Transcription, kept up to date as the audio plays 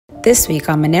This week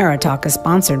on Monero Talk is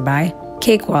sponsored by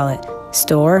Cake Wallet.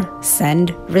 Store, send,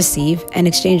 receive, and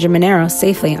exchange your Monero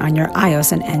safely on your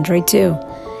iOS and Android too.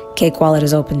 Cake Wallet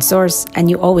is open source, and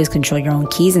you always control your own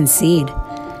keys and seed.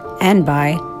 And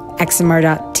by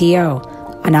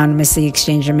xmr.to. Anonymously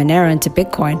exchange your Monero into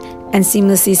Bitcoin and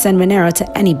seamlessly send Monero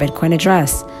to any Bitcoin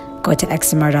address. Go to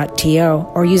xmr.to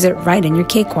or use it right in your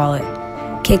Cake Wallet.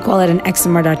 Cake Wallet and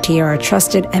xmr.to are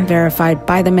trusted and verified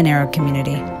by the Monero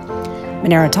community.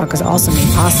 Monero Talk is also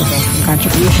made possible from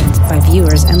contributions by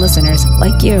viewers and listeners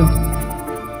like you.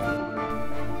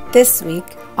 This week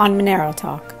on Monero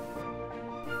Talk.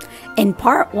 In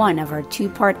part one of our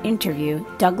two-part interview,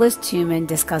 Douglas Tuman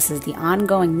discusses the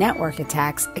ongoing network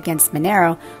attacks against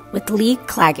Monero with Lee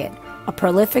Clagett, a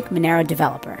prolific Monero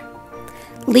developer.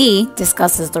 Lee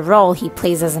discusses the role he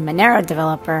plays as a Monero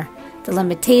developer, the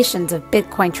limitations of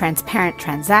Bitcoin transparent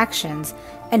transactions,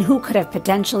 and who could have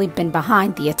potentially been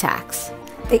behind the attacks.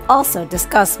 They also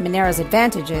discuss Monero's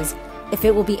advantages if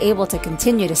it will be able to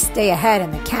continue to stay ahead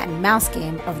in the cat and mouse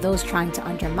game of those trying to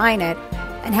undermine it,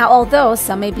 and how although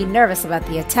some may be nervous about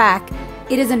the attack,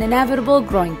 it is an inevitable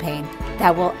growing pain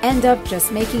that will end up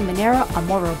just making Monero a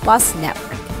more robust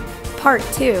network. Part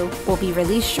 2 will be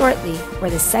released shortly, where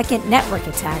the second network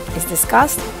attack is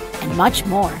discussed and much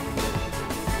more.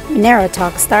 Monero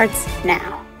Talk starts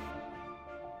now.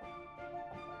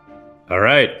 All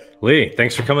right, Lee,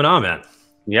 thanks for coming on, man.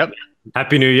 Yep.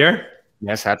 Happy New Year.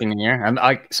 Yes, Happy New Year. I'm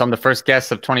the first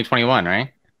guest of 2021,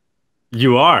 right?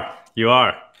 You are.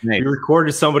 Nice. We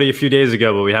recorded somebody a few days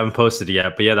ago, but we haven't posted it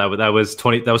yet. But yeah, that was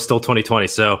still 2020.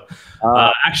 So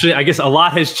actually, I guess a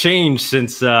lot has changed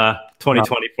since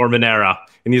 2020 for Monero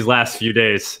in these last few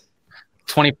days.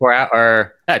 24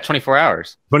 hours. Yeah,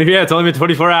 it's only been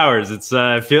 24 hours.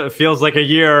 It feels like a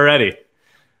year already.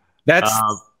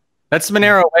 That's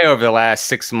Monero way over the last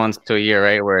 6 months to a year,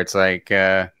 right? Where it's like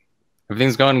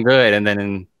everything's going good, and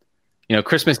then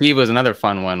Christmas Eve was another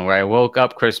fun one where I woke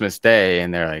up Christmas Day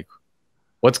and they're like,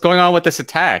 "What's going on with this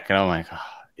attack?" And I'm like,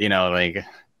 I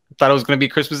thought it was going to be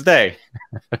Christmas Day.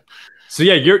 So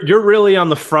yeah, you're really on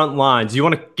the front lines. You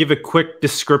want to give a quick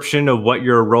description of what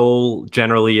your role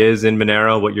generally is in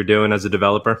Monero, what you're doing as a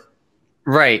developer?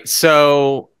 Right.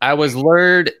 So I was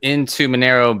lured into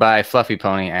Monero by Fluffy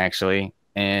Pony, actually.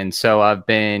 And so I've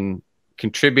been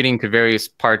contributing to various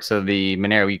parts of the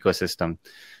Monero ecosystem.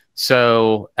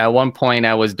 So at one point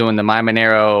I was doing the My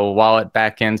Monero wallet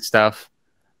backend stuff.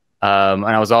 And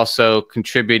I was also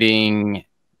contributing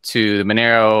to the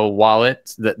Monero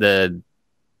wallet, the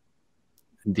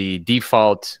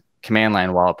default command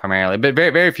line wallet primarily, but very,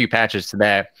 very few patches to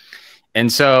that.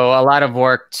 And so a lot of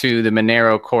work to the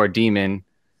Monero core daemon.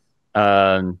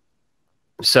 And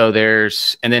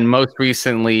then most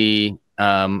recently,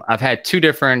 I've had two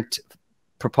different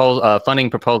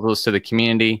funding proposals to the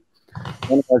community.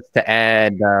 One was to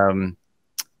add Tor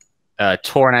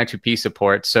and I2P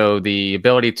support. So the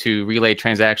ability to relay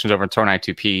transactions over Tor and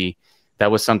I2P,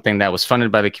 that was something that was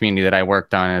funded by the community that I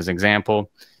worked on as an example.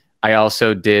 I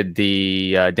also did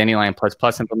the Dandelion++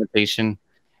 implementation.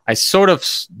 I sort of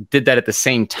did that at the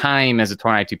same time as the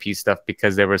Tor and I2P stuff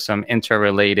because there were some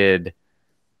interrelated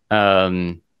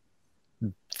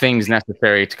things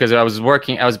necessary, because I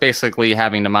was basically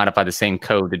having to modify the same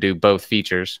code to do both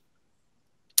features.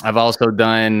 I've also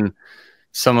done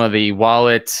some of the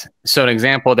wallet. So an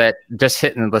example that just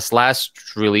hit in this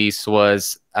last release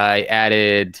was I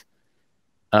added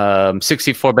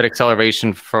 64-bit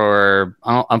acceleration for,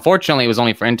 unfortunately, it was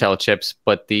only for Intel chips,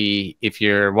 but if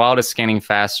your wallet is scanning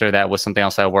faster, that was something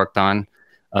else I worked on.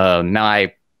 Now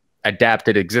I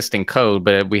adapted existing code,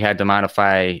 but we had to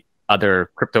modify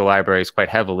other crypto libraries quite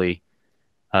heavily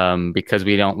because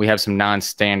we have some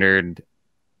non-standard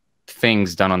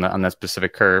things done on that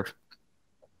specific curve.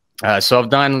 So I've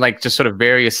done just sort of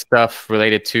various stuff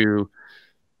related to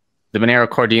the Monero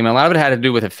core daemon. A lot of it had to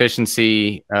do with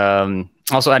efficiency.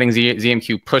 Also adding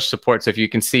ZMQ push support. So if you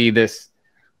can see this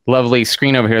lovely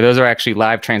screen over here, those are actually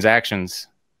live transactions.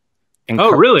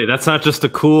 Oh, really? That's not just a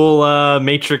cool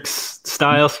matrix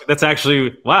style. That's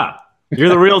actually, wow, you're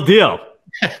the real deal.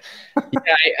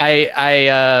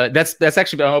 Yeah, that's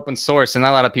actually been open source, and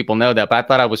not a lot of people know that, but I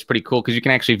thought it was pretty cool because you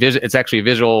can actually it's actually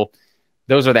visual.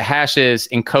 Those are the hashes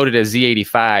encoded as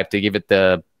Z85 to give it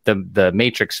the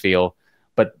matrix feel.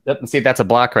 But see, that's a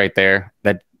block right there.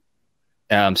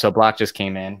 So a block just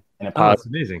came in, and it that's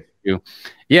amazing.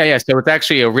 Yeah. So it's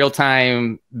actually a real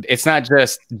time. It's not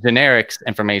just generic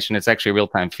information. It's actually a real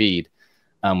time feed.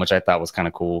 Which I thought was kind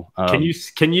of cool. Can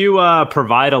you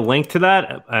provide a link to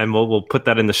that, and we'll put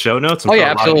that in the show notes? Oh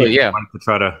yeah, absolutely. Yeah. To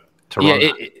try to Yeah, run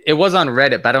that. it was on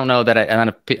Reddit, but I don't know that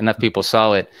enough people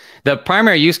saw it. The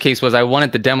primary use case was I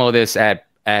wanted to demo this at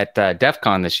DEF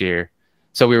CON this year.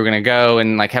 So we were going to go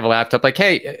and like have a laptop like,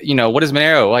 hey, you know, what is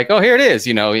Monero? Like, oh, here it is,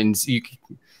 you know, and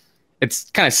it's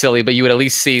kind of silly, but you would at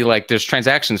least see like there's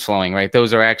transactions flowing, right?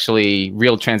 Those are actually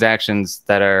real transactions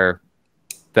that are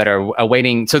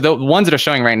awaiting. So the ones that are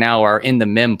showing right now are in the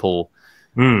mem pool.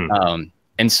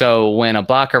 And so when a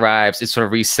block arrives, it sort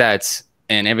of resets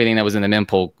and everything that was in the mem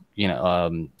pool, you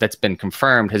know, that's been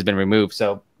confirmed has been removed.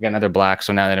 So we got another block.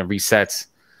 So now that it resets,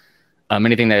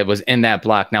 anything that was in that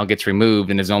block now gets removed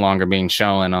and is no longer being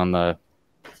shown on the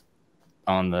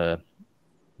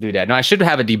doodad. Now I should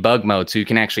have a debug mode so you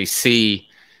can actually see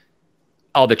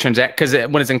all the because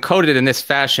when it's encoded in this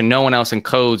fashion, no one else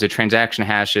encodes the transaction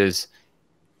hashes.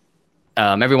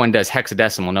 Everyone does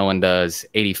hexadecimal. No one does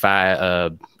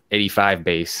 85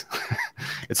 base.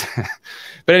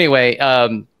 But anyway,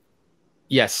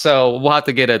 yes. So we'll have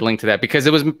to get a link to that because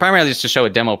it was primarily just to show a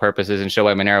demo purposes and show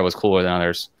why Monero was cooler than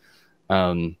others.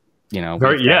 You know.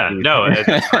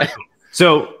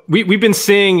 So we've been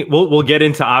seeing. We'll get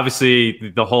into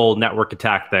obviously the whole network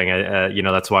attack thing. You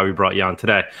know, that's why we brought you on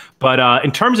today. But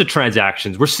in terms of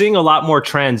transactions, we're seeing a lot more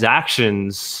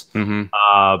transactions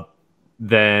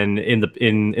than in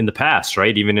the past,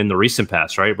 right? Even in the recent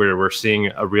past, right? Where we're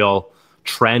seeing a real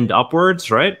trend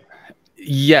upwards, right?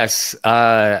 Yes,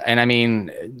 and I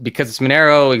mean because it's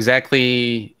Monero,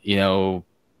 exactly. You know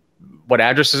what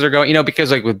addresses are going. You know,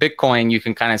 because like with Bitcoin, you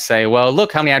can kind of say, well,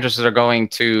 look how many addresses are going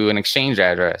to an exchange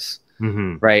address,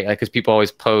 right? Like because people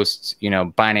always post, you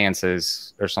know,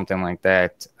 Binance's or something like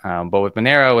that. But with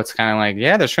Monero, it's kind of like,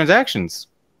 yeah, there's transactions.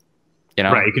 You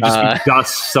know, right? It could just be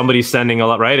just somebody sending a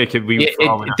lot, right? It could be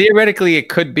theoretically, it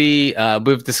could be.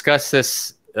 We've discussed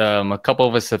this. A couple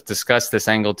of us have discussed this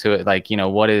angle to it. Like, you know,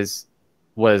 what is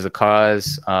the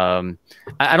cause? I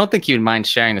don't think you'd mind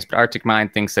sharing this, but Arctic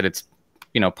Mind thinks that it's,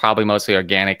 you know, probably mostly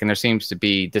organic, and there seems to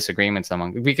be disagreements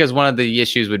among because one of the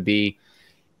issues would be,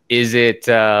 is it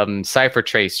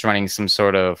CipherTrace running some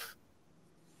sort of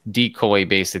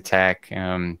decoy-based attack?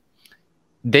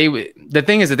 The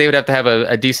thing is that they would have to have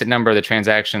a decent number of the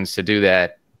transactions to do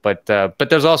that, but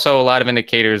there's also a lot of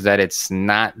indicators that it's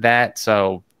not that.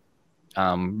 So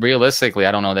realistically,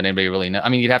 I don't know that anybody really knows. I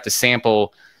mean, you'd have to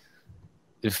sample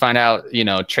to find out, you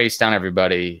know, trace down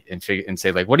everybody and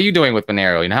say like, what are you doing with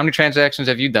Monero? You know, how many transactions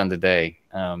have you done today?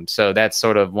 So that's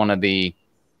sort of one of the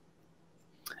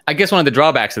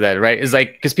drawbacks of that, right? Is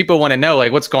like, because people want to know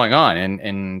like what's going on,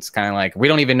 and it's kind of like we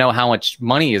don't even know how much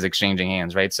money is exchanging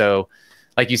hands, right? So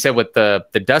like you said, with the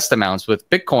dust amounts with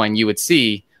Bitcoin, you would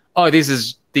see, oh,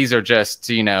 these are just,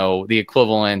 you know, the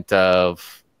equivalent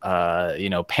of you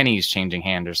know, pennies changing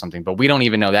hands or something, but we don't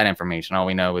even know that information. All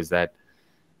we know is that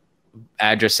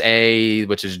address A,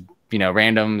 which is, you know,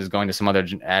 random, is going to some other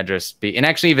address B, and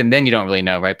actually even then you don't really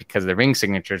know, right? Because of the ring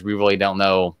signatures, we really don't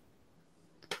know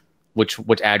which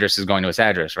address is going to its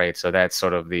address, right? So that's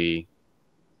sort of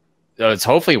it's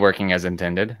hopefully working as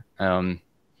intended.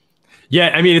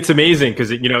 Yeah, I mean, it's amazing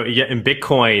because, you know, in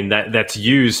Bitcoin that's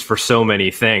used for so many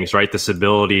things, right? This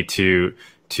ability to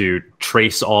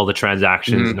trace all the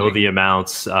transactions, know the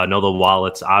amounts, know the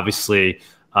wallets. Obviously,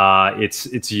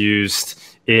 it's used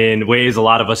in ways a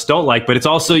lot of us don't like, but it's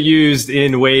also used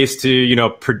in ways to, you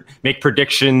know, make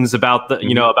predictions about the,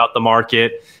 you know, about the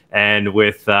market. And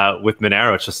with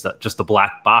Monero, it's just a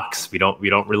black box. We don't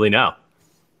really know.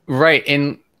 Right.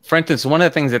 And for instance, one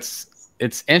of the things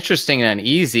it's interesting and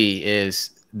easy is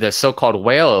the so-called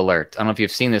whale alert. I don't know if you've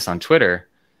seen this on Twitter.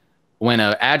 When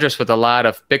an address with a lot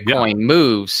of Bitcoin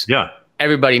moves,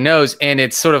 everybody knows. And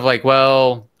it's sort of like,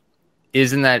 well,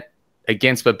 isn't that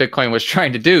against what Bitcoin was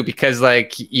trying to do? Because,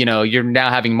 like, you know, you're now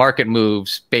having market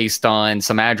moves based on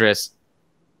some address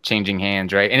changing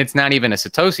hands, right? And it's not even a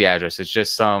Satoshi address. It's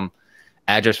just some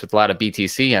address with a lot of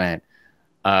BTC in it.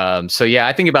 So, yeah,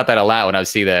 I think about that a lot when I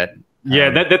see that.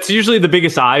 Yeah, that's usually the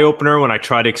biggest eye opener when I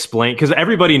try to explain, because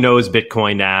everybody knows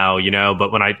Bitcoin now, you know,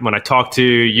 but when I talk to,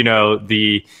 you know,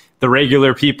 the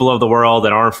regular people of the world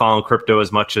that aren't following crypto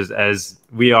as much as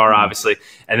we are, obviously,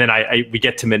 and then we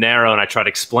get to Monero and I try to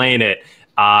explain it,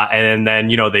 and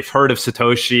then, you know, they've heard of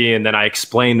Satoshi, and then I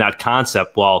explain that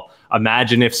concept. Well,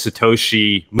 imagine if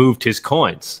Satoshi moved his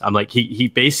coins. I'm like, he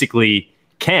basically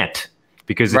can't.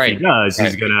 Because if he does,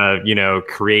 he's going to, you know,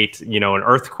 create, you know, an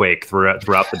earthquake throughout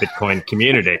the Bitcoin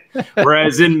community.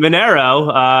 Whereas in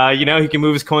Monero, you know, he can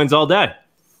move his coins all day.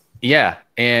 Yeah.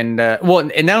 And well,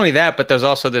 and not only that, but there's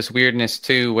also this weirdness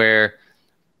too, where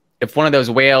if one of those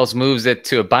whales moves it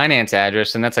to a Binance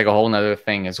address, and that's like a whole nother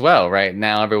thing as well, right?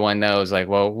 Now everyone knows, like,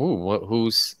 well,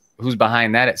 who's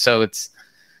behind that? So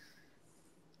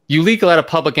you leak a lot of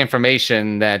public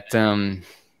information that, and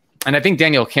I think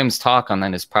Daniel Kim's talk on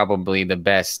that is probably the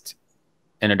best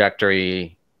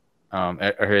introductory, or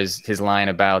his line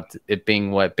about it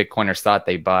being what Bitcoiners thought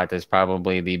they bought is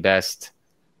probably the best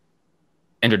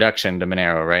introduction to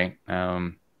Monero, right?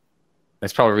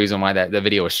 That's probably the reason why the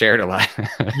video was shared a lot.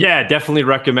 Yeah, definitely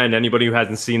recommend anybody who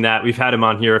hasn't seen that. We've had him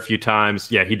on here a few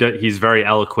times. Yeah, he's very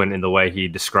eloquent in the way he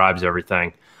describes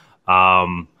everything.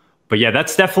 But yeah,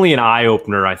 that's definitely an eye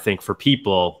opener, I think, for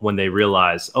people when they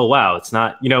realize, oh, wow, it's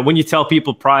not, you know, when you tell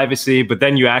people privacy, but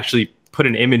then you actually put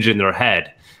an image in their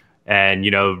head and,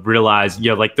 you know, realize,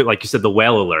 you know, like you said, the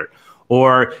whale alert.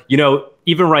 Or, you know,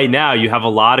 even right now, you have a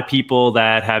lot of people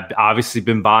that have obviously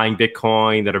been buying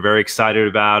Bitcoin that are very excited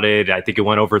about it. I think it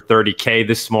went over 30K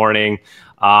this morning.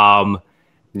 Yeah,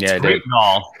 it's great and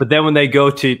all. But then when they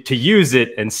go to use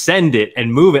it and send it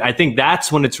and move it, I think that's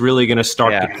when it's really going to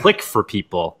start to click for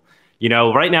people. You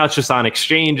know, right now it's just on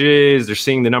exchanges, they're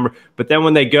seeing the number, but then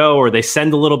when they go or they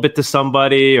send a little bit to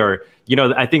somebody or, you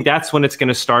know, I think that's when it's going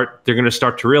to start, they're going to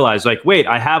start to realize like, wait,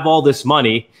 I have all this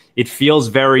money. It feels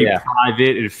very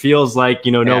private. It feels like,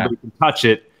 you know, nobody can touch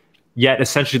it, yet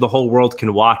essentially the whole world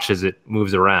can watch as it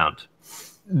moves around.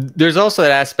 There's also that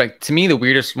aspect, to me,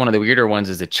 one of the weirder ones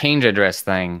is the change address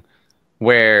thing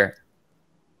where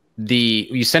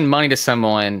you send money to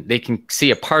someone, they can see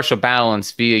a partial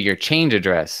balance via your change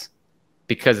address.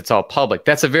 Because it's all public.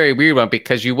 That's a very weird one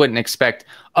because you wouldn't expect,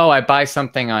 oh, I buy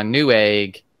something on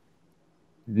Newegg.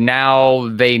 Now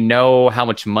they know how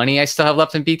much money I still have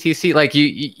left in BTC. Like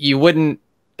you wouldn't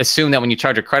assume that when you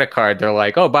charge a credit card, they're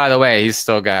like, oh, by the way, he's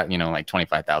still got, you know, like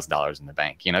 $25,000 in the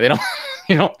bank. You know, they don't,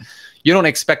 you don't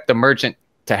expect the merchant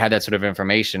to have that sort of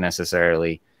information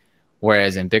necessarily.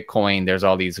 Whereas in Bitcoin, there's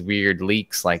all these weird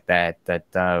leaks like that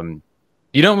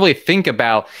you don't really think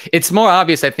about. It's more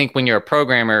obvious, I think, when you're a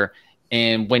programmer.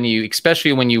 And when you,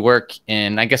 especially when you work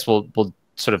in, I guess we'll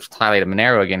sort of highlight a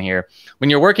Monero again here. When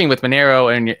you're working with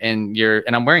Monero and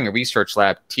I'm wearing a Research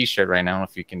Lab T-shirt right now. I don't know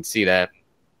if you can see that.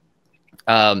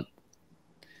 I'm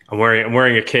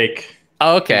wearing a cake.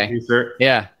 Oh, okay. T-shirt.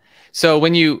 Yeah. So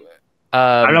when you,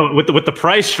 I don't know, with the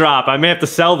price drop, I may have to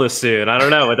sell this soon. I don't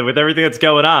know with everything that's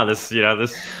going on. This.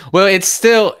 Well, it's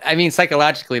still. I mean,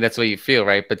 psychologically, that's what you feel,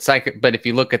 right? But if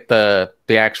you look at the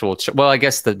actual, well, I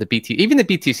guess the even the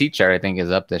BTC chart, I think,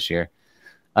 is up this year.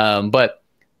 What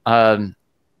was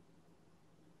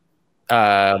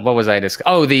I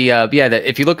discussing? Oh,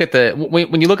 if you look at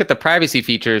when you look at the privacy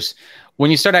features,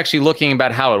 when you start actually looking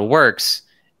about how it works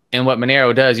and what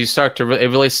Monero does, it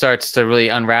really starts to really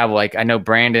unravel. Like I know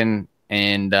Brandon.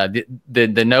 And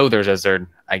the Nothers, as they're,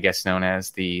 I guess, known as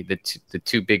the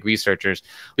two big researchers,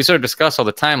 we sort of discuss all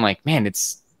the time, like, man,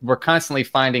 we're constantly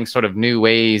finding sort of new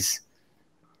ways,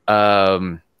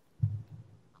 just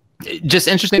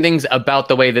interesting things about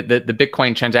the way that the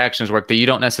Bitcoin transactions work that you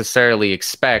don't necessarily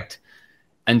expect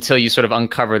until you sort of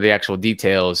uncover the actual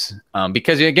details.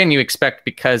 Because again, you expect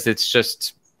because it's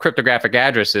just cryptographic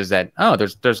addresses that, oh,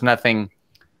 there's nothing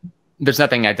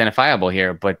identifiable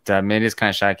here, but it is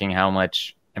kind of shocking how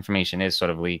much information is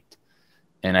sort of leaked.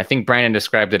 And I think Brandon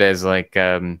described it as like,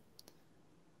 if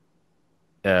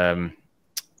a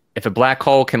black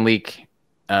hole can leak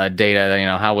data, you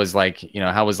know, how was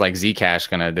Zcash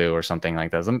going to do or something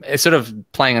like that? It's sort of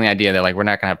playing on the idea that like we're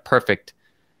not going to have perfect,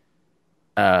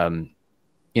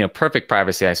 perfect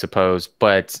privacy, I suppose,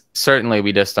 but certainly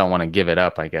we just don't want to give it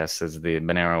up, I guess, is the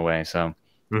Monero way. So.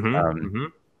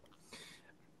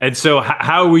 And so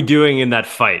how are we doing in that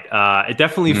fight? It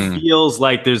definitely feels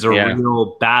like there's a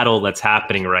real battle that's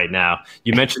happening right now.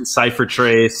 You mentioned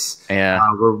CipherTrace. Yeah.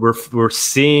 We're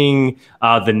seeing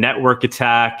the network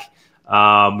attack.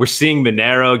 We're seeing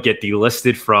Monero get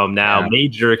delisted from now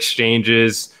major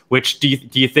exchanges. Which do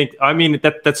you think? I mean,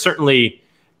 that's certainly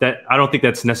that. I don't think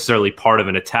that's necessarily part of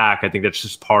an attack. I think that's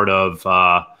just part of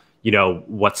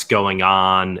what's going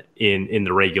on in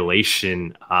the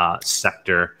regulation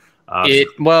sector.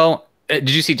 Did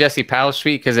you see Jesse Powell's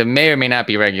tweet? Because it may or may not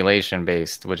be regulation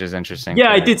based, which is interesting.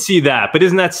 Yeah, I did see that, but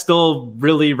isn't that still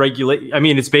really regulate? I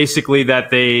mean, it's basically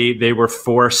that they were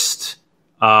forced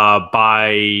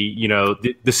by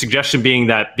the suggestion being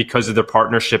that because of their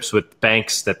partnerships with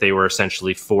banks that they were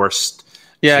essentially forced.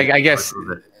 Yeah, I guess.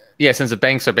 Yeah, since the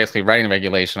banks are basically writing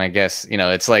regulation, I guess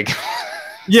it's like.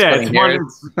 Yeah, it's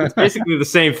basically the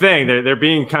same thing. They're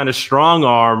being kind of strong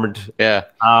armed,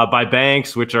 by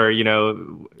banks, which are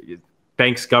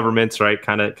banks, governments, right?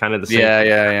 Kind of the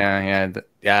same.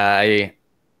 Yeah.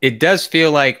 It does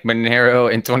feel like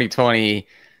Monero in 2020.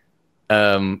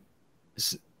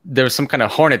 There was some kind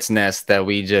of hornet's nest that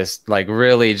we just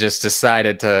really just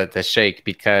decided to shake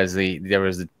because there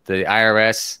was the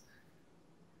IRS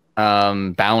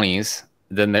bounties.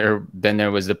 Then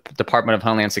there was the Department of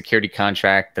Homeland Security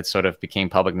contract that sort of became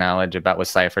public knowledge about with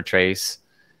CipherTrace.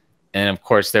 And of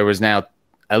course, there was now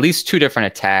at least 2 different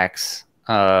attacks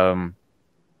on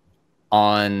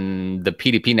the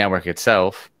P2P network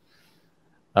itself.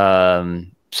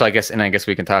 So I guess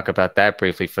we can talk about that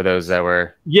briefly for those that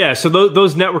were. Yeah. So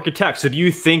those network attacks. So do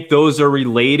you think those are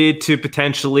related to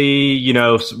potentially, you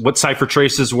know, what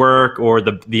CipherTrace's work or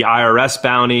the IRS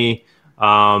bounty?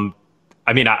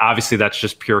 I mean, obviously that's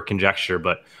just pure conjecture,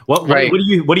 but what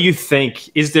do you think?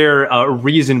 Is there a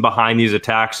reason behind these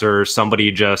attacks, or some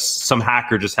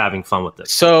hacker just having fun with this?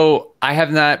 So I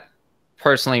have not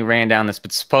personally ran down this,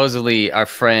 but supposedly our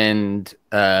friend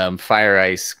Fire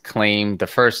Ice claimed the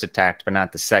first attack, but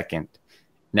not the second.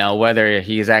 Now, whether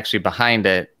he is actually behind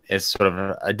it is sort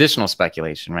of additional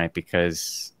speculation, right?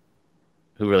 Because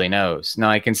who really knows? Now,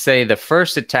 I can say the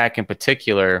first attack in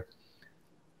particular,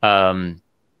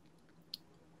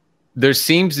 there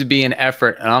seems to be an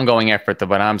ongoing effort, that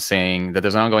what I'm saying, that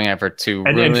there's an ongoing effort to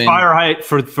ruin. And Fire,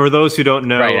 for those who don't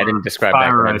know, right? I didn't describe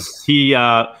Fire that.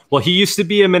 He used to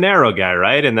be a Monero guy,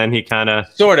 right? And then he kind of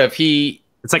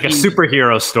it's like a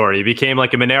superhero story. He became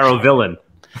like a Monero villain.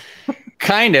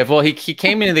 Kind of. Well, he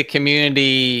came into the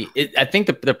community. I think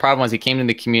the problem was he came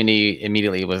into the community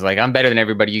immediately. It was like, I'm better than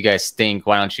everybody you guys think.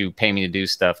 Why don't you pay me to do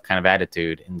stuff? Kind of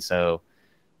attitude. And so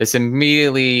this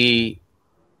immediately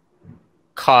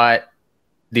caught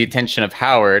the attention of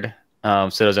Howard. So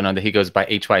those are known that he goes by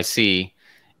HYC,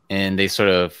 and they sort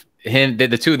of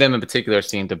the 2 of them in particular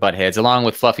seemed to butt heads, along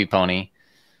with Fluffy Pony.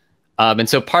 And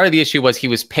so part of the issue was he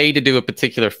was paid to do a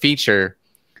particular feature,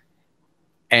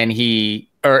 and he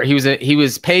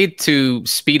was paid to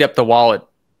speed up the wallet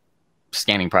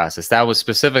scanning process. That was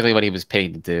specifically what he was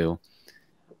paid to do.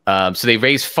 So they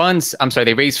raised funds.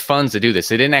 They raised funds to do this.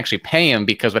 They didn't actually pay him,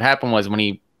 because what happened was when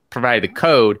he provided the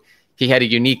code, he had a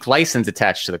unique license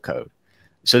attached to the code.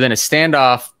 So then a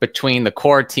standoff between the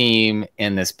core team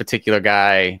and this particular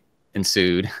guy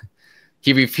ensued.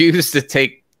 He refused to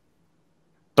take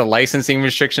the licensing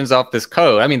restrictions off this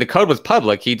code. I mean, the code was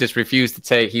public. He just refused to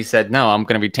take. He said, no, I'm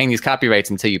going to retain these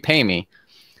copyrights until you pay me.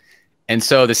 And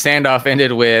so the standoff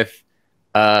ended with,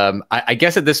 I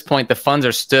guess at this point, the funds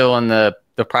are still in the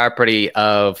property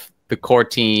of the core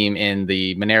team in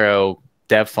the Monero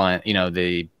Dev Fund, you know,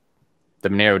 the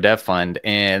Monero Dev Fund,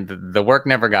 and the work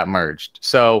never got merged.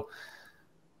 So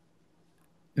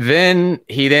then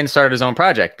he started his own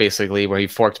project, basically, where he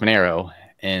forked Monero.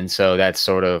 And so that's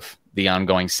sort of the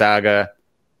ongoing saga.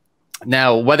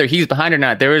 Now, whether he's behind or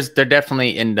not, they're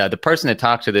definitely in the person that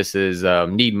talked to this is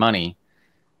Need Money.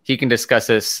 He can discuss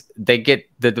this. They get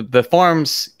the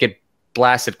forums get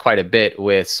blasted quite a bit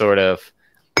with sort of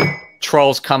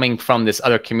trolls coming from this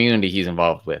other community he's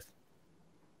involved with.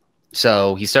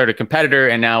 So he started a competitor,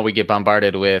 and now we get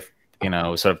bombarded with, you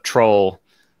know, sort of troll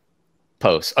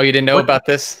posts. Oh, you didn't know about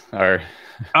this? Or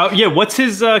yeah, what's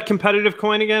his competitive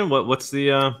coin again? What's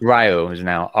the Ryo is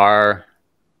now R.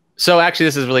 So actually,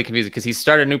 this is really confusing, because he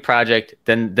started a new project,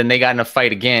 then they got in a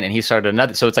fight again, and he started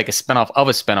another. So it's like a spinoff of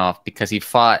a spinoff, because he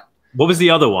fought. What was the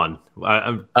other one?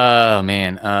 Oh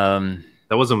man,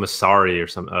 that was a Masari or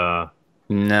something.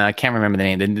 No, I can't remember the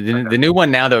name. The new one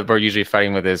now that we're usually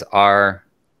fighting with is RYO.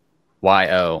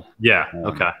 Yeah.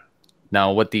 Okay.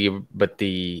 Now, what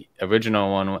the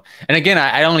original one, and again,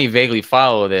 I only vaguely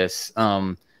follow this.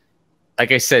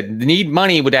 Like I said, the Need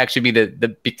Money would actually be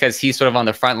because he's sort of on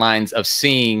the front lines of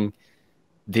seeing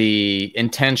the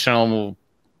intentional,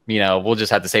 you know, we'll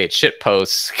just have to say it, shit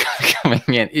posts coming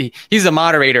in. He's a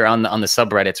moderator on the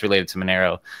subreddits related to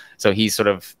Monero, so he sort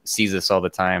of sees this all the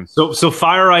time. So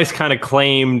Fire Ice kind of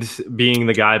claimed being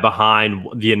the guy behind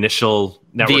the initial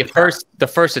network the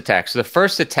first attack. So the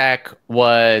first attack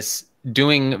was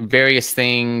doing various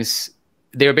things.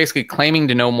 They were basically claiming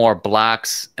to know more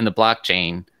blocks in the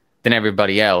blockchain than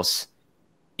everybody else,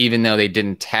 even though they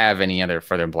didn't have any other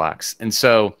further blocks. And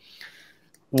so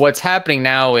what's happening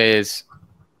now is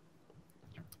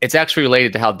it's actually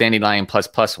related to how Dandelion++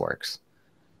 works.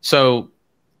 So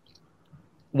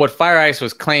what Fire Ice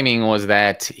was claiming was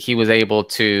that he was able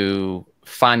to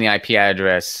find the IP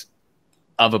address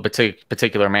of a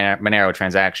particular Monero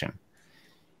transaction.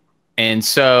 And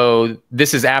so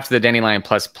this is after the Dandelion++,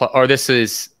 or this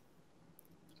is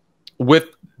with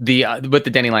the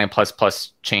Dandelion++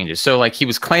 changes. So like he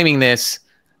was claiming this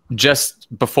just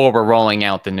before we're rolling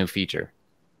out the new feature.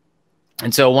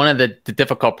 And so one of the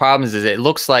difficult problems is it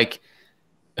looks like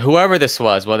whoever this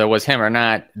was, whether it was him or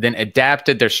not, then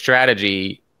adapted their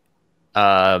strategy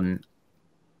to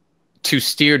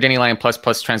steer Dandelion++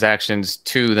 transactions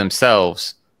to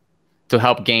themselves to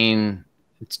help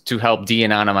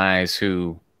de-anonymize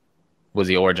who was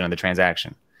the origin of the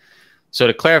transaction. So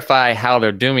to clarify how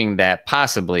they're doing that,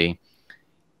 possibly,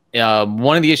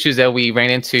 one of the issues that we ran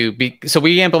into, so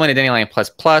we implemented Dandelion++.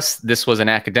 This was an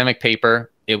academic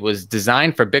paper. It was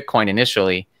designed for Bitcoin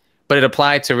initially, but it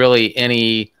applied to really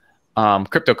any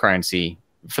cryptocurrency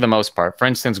for the most part. For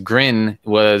instance, Grin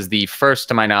was the first,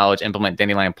 to my knowledge, implement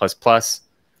Dandelion++.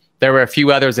 There were a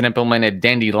few others that implemented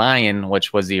Dandelion,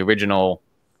 which was the original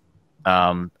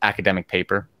academic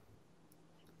paper.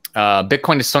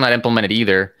 Bitcoin is still not implemented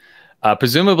either.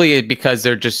 Presumably because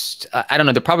they're just, I don't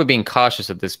know, they're probably being cautious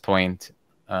at this point,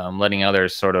 letting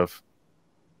others sort of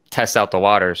test out the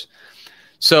waters.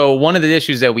 So one of the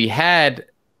issues that we had,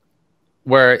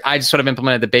 where I just sort of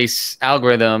implemented the base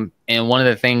algorithm, and one of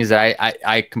the things that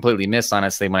I completely missed,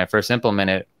 honestly, when I first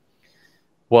implemented,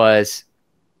 was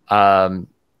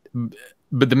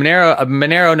but the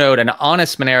Monero node, an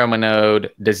honest Monero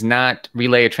node, does not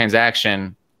relay a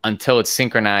transaction until it's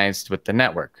synchronized with the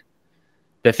network.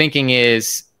 The thinking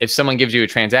is, if someone gives you a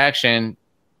transaction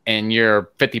and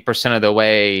you're 50% of the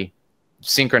way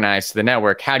synchronized to the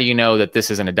network, how do you know that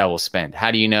this isn't a double spend? How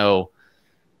do you know?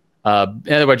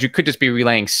 In other words, you could just be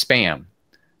relaying spam.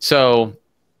 So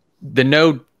the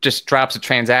node just drops the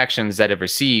transactions that it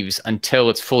receives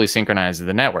until it's fully synchronized to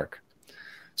the network.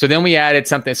 So then we added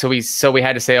something. So we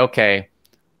had to say, okay,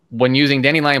 when using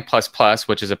Dandelion++,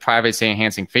 which is a privacy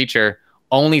enhancing feature,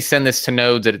 only send this to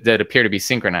nodes that appear to be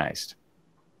synchronized.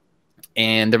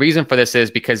 And the reason for this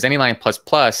is because Dandelion++,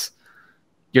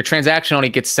 your transaction only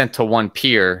gets sent to one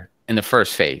peer in the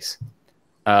first phase.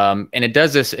 And it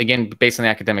does this, again, based on the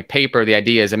academic paper. The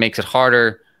idea is it makes it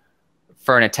harder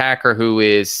for an attacker who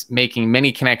is making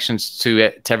many connections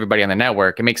to everybody on the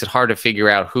network. It makes it hard to figure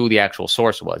out who the actual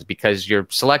source was, because you're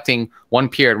selecting one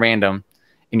peer at random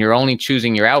and you're only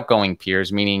choosing your outgoing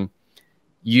peers, meaning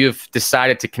you've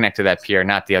decided to connect to that peer,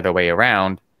 not the other way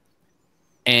around.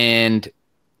 And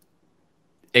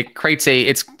it creates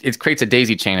a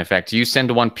daisy chain effect. You send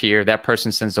to one peer, that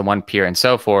person sends to one peer, and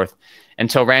so forth,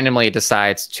 until randomly it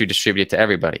decides to distribute it to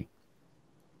everybody.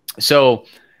 So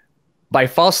by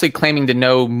falsely claiming to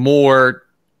know more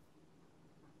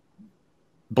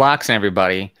blocks than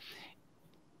everybody,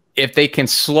 if they can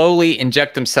slowly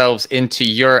inject themselves into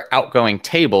your outgoing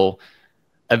table,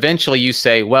 eventually you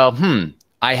say, well,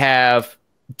 I have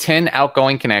 10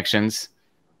 outgoing connections.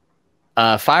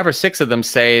 5 or 6 of them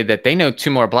say that they know 2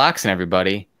 more blocks than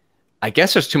everybody. I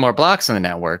guess there's 2 more blocks in the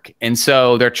network. And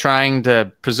so they're trying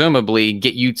to presumably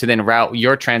get you to then route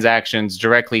your transactions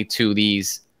directly to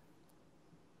these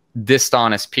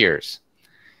dishonest peers.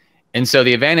 And so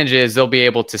the advantage is they'll be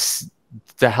able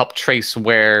to help trace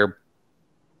where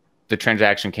the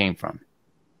transaction came from.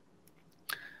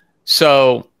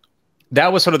 So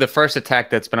that was sort of the first attack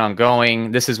that's been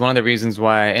ongoing. This is one of the reasons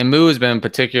why, and Moo has been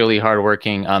particularly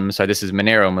hardworking. So this is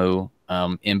Monero Moo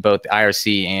in both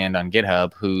IRC and on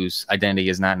GitHub, whose identity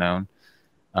is not known,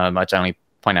 which I only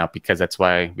point out because that's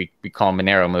why we call him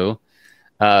Monero Moo.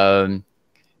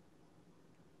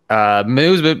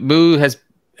 Moo has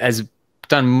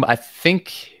done, I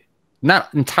think,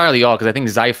 not entirely all, because I think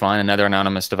Zyphon, another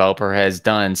anonymous developer, has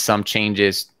done some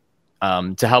changes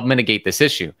to help mitigate this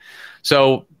issue.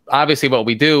 So obviously what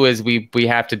we do is we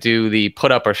have to do the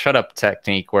put up or shut up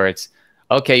technique, where it's,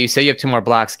 okay, you say you have 2 more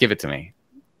blocks, give it to me.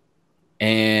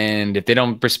 And if they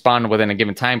don't respond within a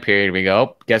given time period, we go,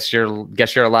 oh, guess you're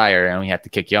a liar, and we have to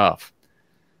kick you off.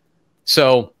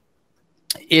 So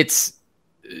it's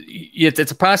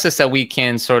a process that we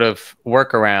can sort of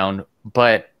work around,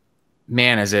 but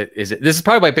man, is it this is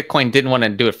probably why Bitcoin didn't want to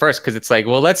do it first, because it's like,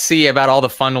 well, let's see about all the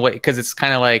fun way, because it's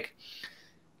kind of like,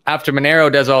 after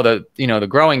Monero does all the, the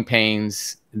growing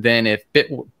pains, then if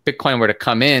Bitcoin were to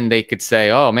come in, they could say,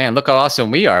 oh man, look how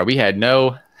awesome we are. We had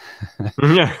no,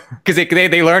 because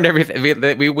they learned everything.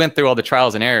 We went through all the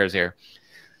trials and errors here.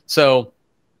 So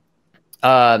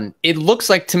it looks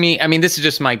like to me, I mean, this is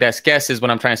just my best guess, is what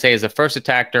I'm trying to say is the first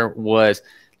attacker was,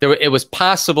 it was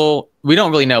possible, we don't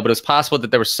really know, but it was possible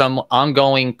that there was some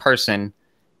ongoing person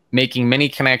making many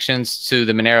connections to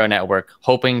the Monero network,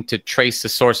 hoping to trace the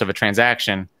source of a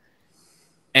transaction.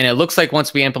 And it looks like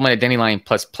once we implemented Dandelion++,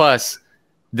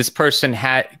 this person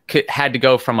had to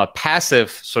go from a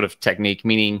passive sort of technique,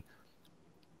 meaning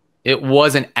it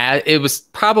was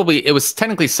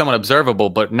technically somewhat observable,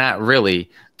 but not really,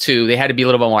 to they had to be a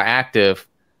little bit more active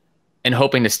and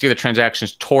hoping to steer the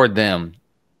transactions toward them.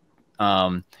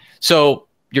 So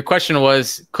your question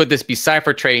was, could this be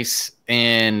cipher trace?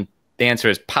 And the answer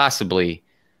is possibly.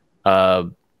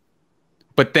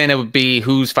 But then it would be,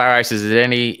 whose Fire Ice's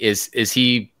identity? Is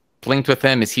he linked with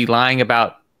them? Is he lying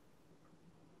about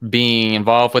being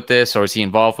involved with this, or is he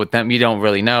involved with them? You don't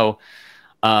really know.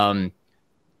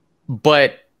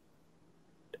 But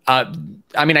I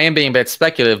mean, I am being a bit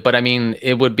speculative, but I mean,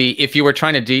 it would be if you were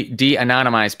trying to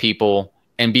de-anonymize people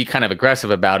and be kind of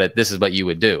aggressive about it, this is what you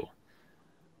would do.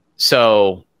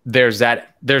 So there's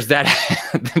that there's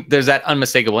that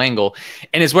unmistakable angle.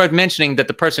 And it's worth mentioning that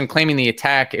the person claiming the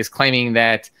attack is claiming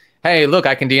that, hey, look,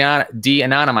 I can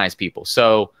de-anonymize people.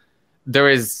 So there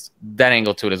is that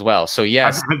angle to it as well. So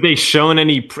yes. Has anybody shown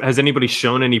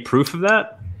any proof of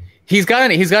that? He's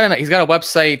got a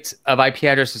website of IP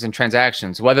addresses and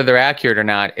transactions. Whether they're accurate or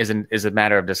not is a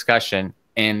matter of discussion.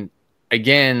 And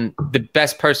again, the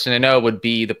best person to know would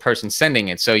be the person sending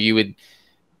it. So you would,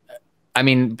 I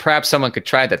mean, perhaps someone could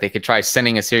try that. They could try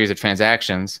sending a series of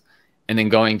transactions and then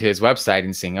going to his website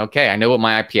and saying, okay, I know what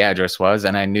my IP address was,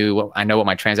 and I know what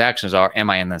my transactions are. Am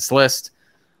I in this list?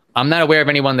 I'm not aware of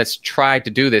anyone that's tried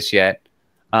to do this yet.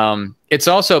 It's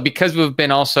also because we've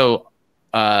been also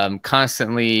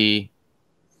constantly,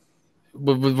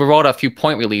 we rolled out a few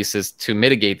point releases to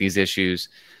mitigate these issues.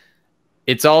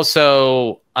 It's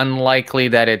also unlikely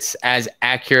that it's as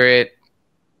accurate.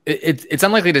 It's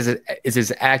unlikely that it's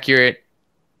as accurate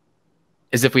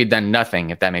as if we'd done nothing,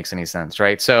 if that makes any sense,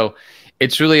 right? So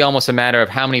it's really almost a matter of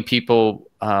how many people,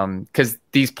 because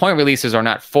these point releases are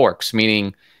not forks,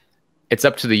 meaning it's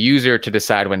up to the user to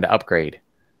decide when to upgrade.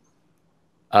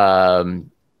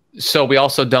 So we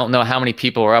also don't know how many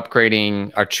people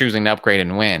are choosing to upgrade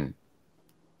and when.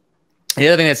 The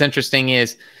other thing that's interesting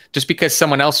is just because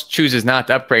someone else chooses not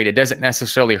to upgrade, it doesn't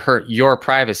necessarily hurt your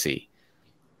privacy.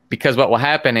 Because what will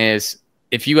happen is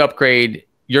if you upgrade,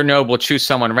 your node will choose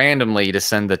someone randomly to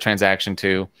send the transaction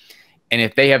to. And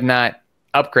if they have not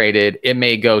upgraded, it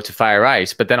may go to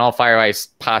FireIce. But then all FireIce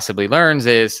possibly learns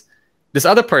is this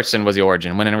other person was the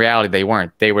origin, when in reality they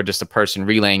weren't. They were just a person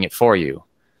relaying it for you.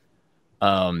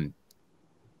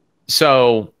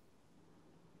 So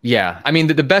yeah, I mean,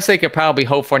 the best they could probably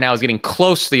hope for now is getting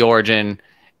close to the origin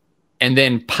and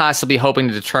then possibly hoping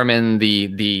to determine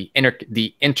the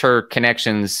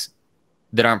interconnections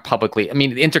that aren't publicly, I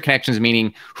mean, the interconnections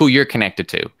meaning who you're connected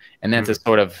to. And that's a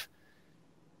sort of,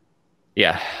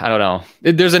 yeah, I don't know.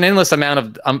 There's an endless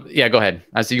amount of, yeah, go ahead.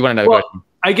 I see you want another question.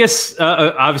 I guess,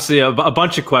 obviously a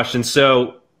bunch of questions.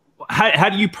 So how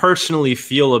do you personally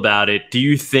feel about it? Do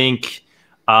you think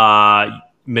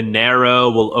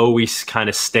Monero will always kind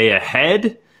of stay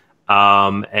ahead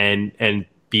and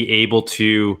be able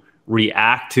to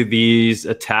react to these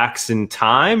attacks in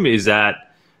time? Is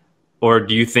that, or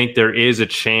do you think there is a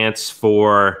chance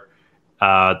for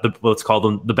let's call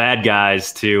them the bad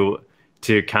guys to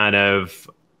kind of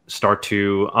start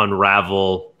to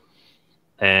unravel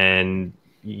and,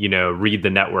 you know, read the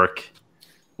network?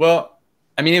 Well,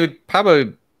 I mean, it would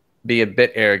probably be a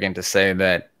bit arrogant to say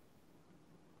that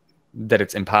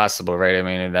it's impossible, right? I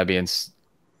mean, that'd be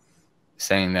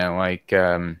saying that, like,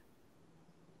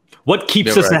 what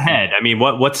keeps us ahead? I mean,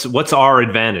 what's our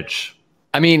advantage?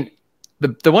 I mean,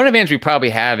 the one advantage we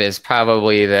probably have is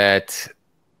probably that,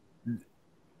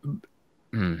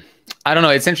 I don't know.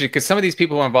 It's interesting because some of these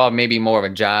people who are involved may be more of a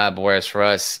job, whereas for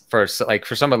us, for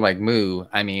someone like Moo,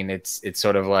 I mean, it's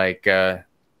sort of like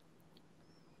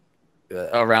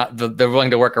around they're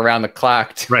willing to work around the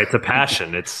clock. Right, it's a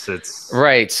passion. It's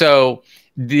right. So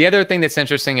the other thing that's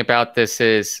interesting about this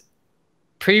is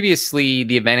previously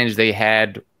the advantage they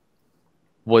had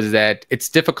was that it's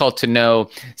difficult to know.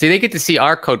 See, they get to see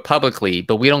our code publicly,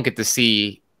 but we don't get to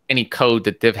see any code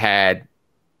that they've had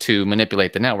to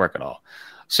manipulate the network at all.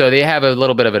 So they have a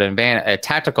little bit of a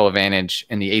tactical advantage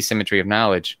in the asymmetry of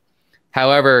knowledge.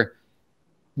 However,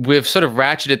 we've sort of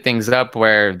ratcheted things up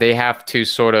where they have to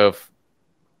sort of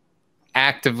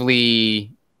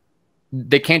actively,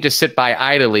 they can't just sit by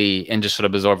idly and just sort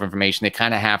of absorb information. They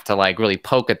kind of have to like really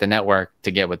poke at the network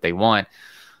to get what they want.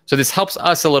 So this helps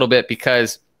us a little bit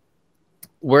because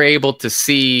we're able to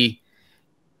see,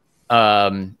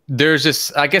 there's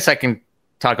this, I guess I can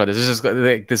talk about this. This is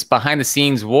like this behind the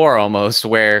scenes war almost,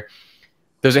 where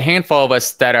there's a handful of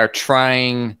us that are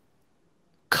trying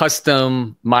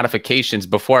custom modifications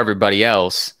before everybody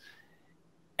else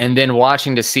and then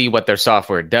watching to see what their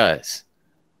software does.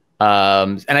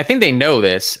 And I think they know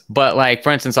this, but like,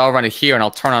 for instance, I'll run it here and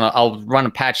I'll run a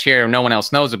patch here no one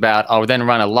else knows about. I'll then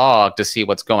run a log to see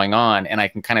what's going on. And I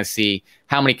can kind of see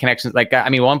how many connections, like, I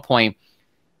mean, at one point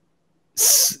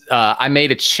I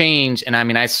made a change and I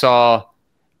mean, I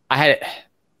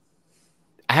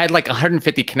had like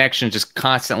 150 connections just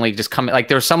constantly just coming. Like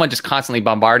there was someone just constantly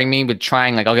bombarding me with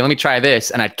trying like, okay, let me try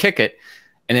this. And I'd kick it.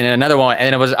 And then another one.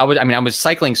 And then I was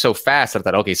cycling so fast that I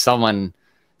thought, okay,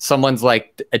 someone's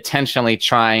like intentionally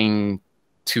trying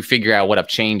to figure out what I've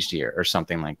changed here or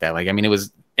something like that. Like, I mean,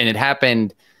 it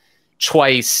happened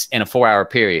twice in a 4-hour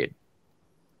period.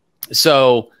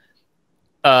 So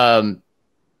the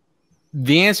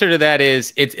answer to that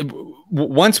is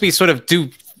once we sort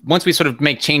of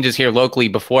make changes here locally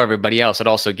before everybody else, it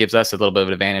also gives us a little bit of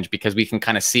an advantage because we can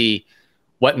kind of see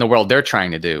what in the world they're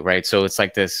trying to do, right? So it's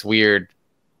like this weird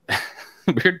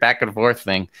back and forth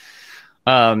thing.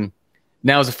 Now,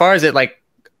 as far as it like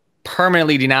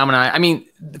permanently denominate, I mean,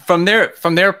 from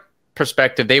their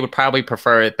perspective, they would probably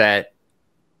prefer it that,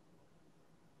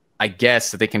 I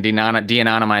guess, that they can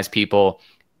de-anonymize people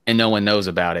and no one knows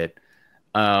about it.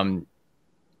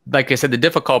 Like I said, the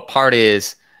difficult part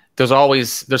is there's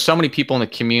so many people in the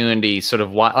community sort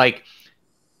of like,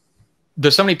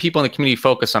 there's so many people in the community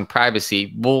focused on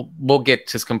privacy. We'll get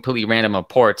just completely random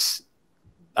reports.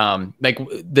 Like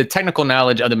the technical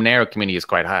knowledge of the Monero community is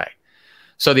quite high.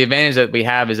 So the advantage that we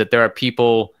have is that there are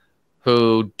people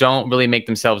who don't really make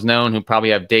themselves known, who probably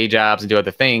have day jobs and do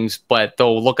other things, but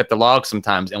they'll look at the logs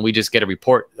sometimes and we just get a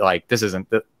report like this isn't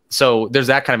the, so there's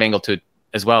that kind of angle to it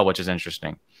as well, which is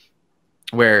interesting,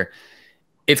 where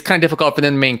it's kind of difficult for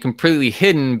them to remain completely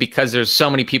hidden because there's so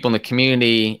many people in the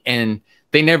community and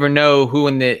they never know who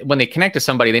when they connect to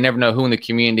somebody, they never know who in the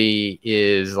community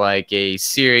is like a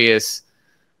serious,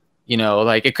 you know,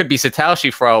 like it could be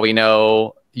Satoshi for all we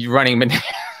know, you're running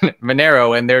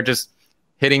Monero and they're just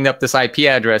hitting up this IP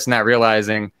address, not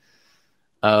realizing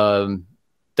that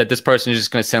this person is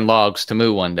just going to send logs to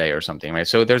Moo one day or something, right?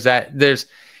 So there's that.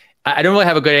 I don't really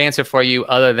have a good answer for you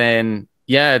other than,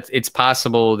 yeah, it's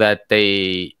possible that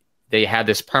they have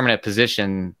this permanent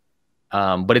position,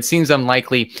 but it seems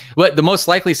unlikely. But the most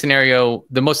likely scenario,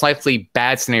 the most likely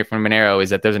bad scenario for Monero is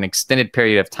that there's an extended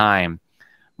period of time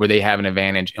where they have an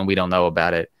advantage and we don't know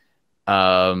about it.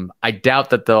 I doubt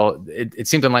that it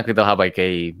seems unlikely they'll have like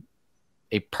a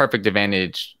perfect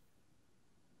advantage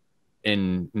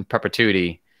in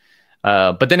perpetuity.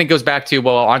 But then it goes back to,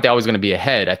 well, aren't they always going to be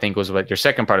ahead? I think was what your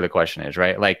second part of the question is,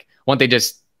 right? Like, won't they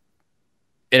just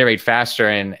iterate faster?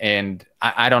 And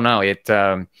I don't know.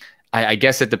 I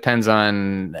guess it depends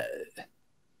on.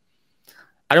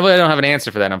 I don't have an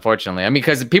answer for that, unfortunately. I mean,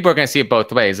 because people are going to see it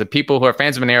both ways. The people who are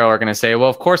fans of Monero are going to say, well,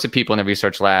 of course, the people in the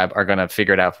research lab are going to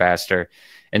figure it out faster.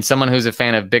 And someone who's a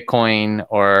fan of Bitcoin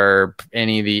or or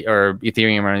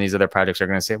Ethereum or any of these other projects are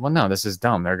going to say, well, no, this is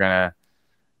dumb. They're going to,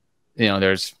 you know,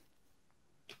 there's.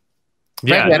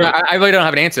 Yeah, frankly, I really don't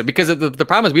have an answer because the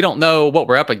problem is we don't know what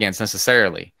we're up against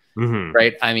necessarily,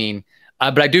 right? I mean,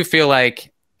 but I do feel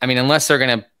like, I mean, unless they're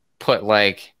going to put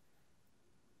like,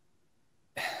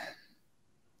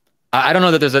 I don't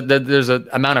know that there's a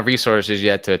amount of resources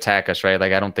yet to attack us, right?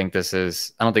 Like, I don't think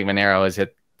Monero has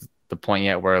hit the point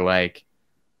yet where like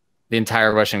the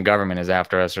entire Russian government is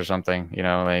after us or something, you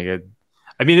know, like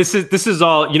I mean, this is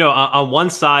all, you know, on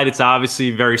one side, it's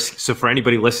obviously so for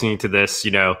anybody listening to this, you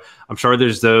know, I'm sure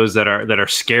there's those that are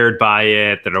scared by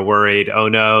it, that are worried. Oh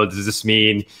no, does this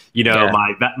mean, you know,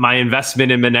 my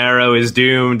investment in Monero is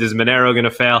doomed? Is Monero going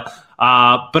to fail?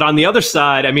 But on the other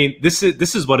side, I mean, this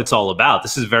is what it's all about.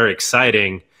 This is very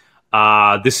exciting.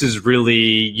 This is really,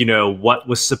 you know, what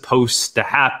was supposed to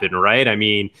happen, right? I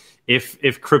mean,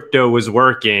 if crypto was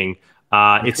working,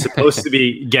 it's supposed to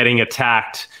be getting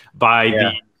attacked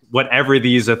by whatever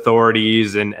these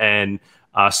authorities and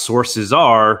sources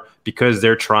are, because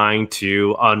they're trying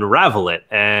to unravel it.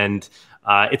 And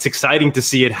it's exciting to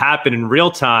see it happen in real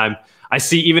time. I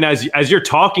see, even as you're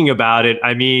talking about it,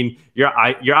 I mean, you're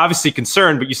obviously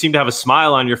concerned, but you seem to have a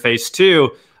smile on your face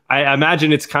too. I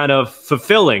imagine it's kind of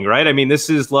fulfilling, right? I mean, this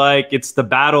is like, it's the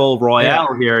battle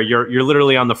royale here. You're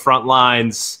literally on the front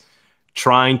lines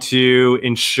trying to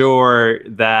ensure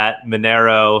that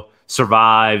Monero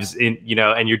survives in, you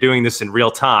know, and you're doing this in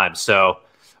real time. So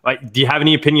do you have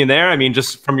any opinion there? I mean,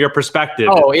 just from your perspective,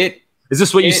 is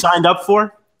this what you signed up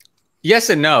for? Yes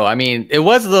and no. I mean, it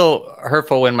was a little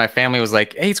hurtful when my family was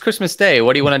like, hey, it's Christmas Day,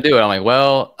 what do you want to do? And I'm like,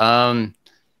 well, I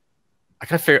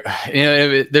gotta figure, you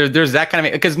know, there's that kind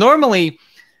of, because normally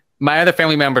my other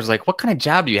family members are like, what kind of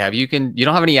job do you have? You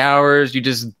don't have any hours.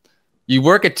 You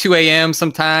work at 2 a.m.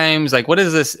 sometimes. Like, what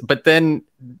is this? But then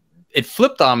it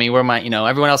flipped on me where you know,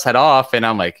 everyone else had off, and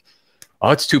I'm like,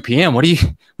 oh, it's 2 p.m. What do you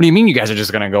mean you guys are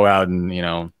just gonna go out and, you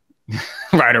know,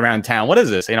 ride around town? What is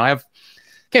this? You know,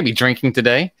 can't be drinking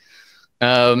today.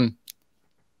 But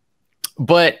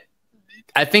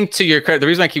I think, to your credit, the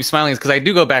reason I keep smiling is because I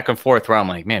do go back and forth where I'm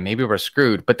like, man, maybe we're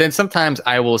screwed. But then sometimes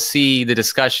I will see the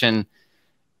discussion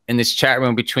in this chat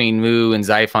room between Moo and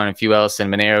Zyphon and a few else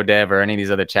and Monero Dev or any of these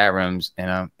other chat rooms,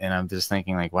 and I'm just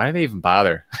thinking, like, why do they even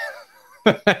bother?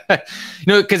 You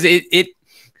know, because and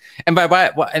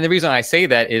the reason I say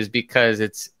that is because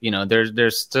it's, you know,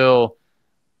 there's still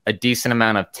a decent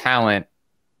amount of talent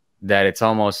that it's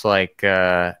almost like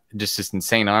just this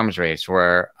insane arms race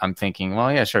where I'm thinking,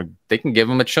 well, yeah, sure, they can give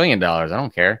them $1 trillion. I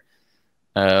don't care.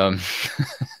 Like,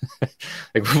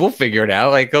 we'll figure it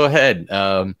out. Like, go ahead.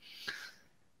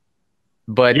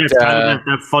 But yeah, it's kind of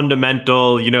that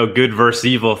fundamental, good versus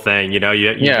evil thing. You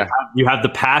have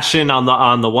the passion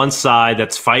on the one side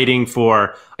that's fighting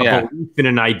for a belief in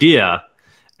an idea,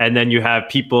 and then you have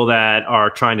people that are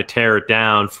trying to tear it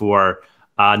down for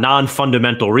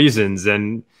non-fundamental reasons.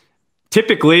 And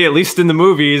typically, at least in the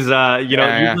movies,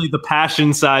 usually the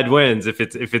passion side wins if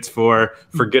it's for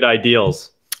good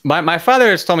ideals. My father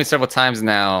has told me several times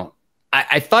now.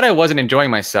 I thought I wasn't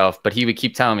enjoying myself, but he would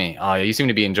keep telling me, "Oh, you seem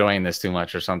to be enjoying this too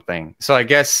much or something." So I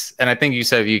guess, and I think you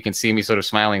said you can see me sort of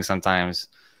smiling sometimes,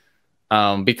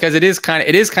 because it is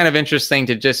kind of interesting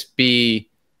to just be,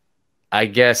 I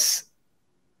guess,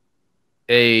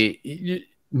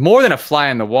 more than a fly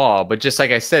on the wall, but just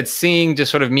like I said, seeing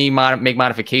just sort of me make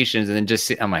modifications and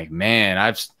then I'm like, man,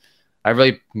 I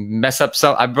really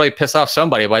I really pissed off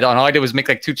somebody, but all I did was make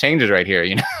like 2 changes right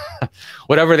here,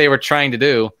 whatever they were trying to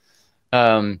do.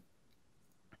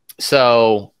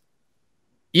 So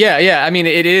yeah. I mean,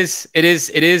 it is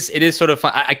sort of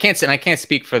fun. I can't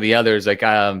speak for the others. Like,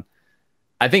 I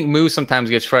think Moo sometimes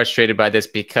gets frustrated by this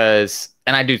because,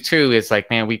 and I do too, it's like,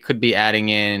 man, we could be adding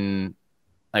in,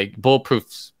 like, Bulletproof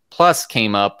Plus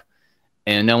came up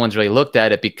and no one's really looked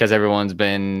at it because everyone's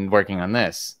been working on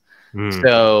this.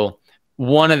 So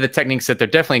one of the techniques that they're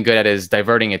definitely good at is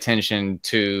diverting attention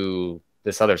to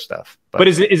this other stuff. But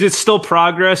is it still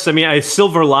progress? I mean, a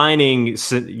silver lining,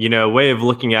 way of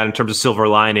looking at it in terms of silver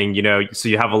lining, so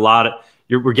you have a lot of,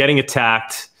 we're getting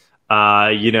attacked,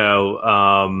 Fire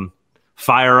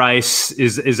Ice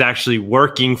is actually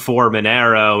working for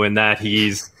Monero in that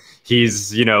he's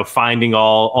finding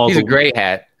all he's the, a gray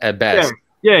hat at best.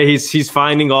 Yeah, he's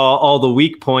finding all the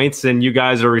weak points, and you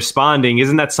guys are responding.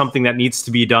 Isn't that something that needs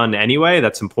to be done anyway?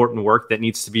 That's important work that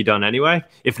needs to be done anyway.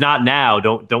 If not now,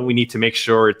 don't we need to make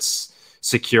sure it's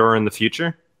secure in the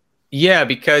future? Yeah,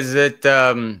 because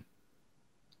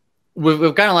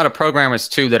we've gotten a lot of programmers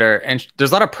too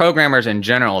there's a lot of programmers in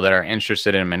general that are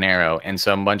interested in Monero, and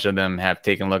so a bunch of them have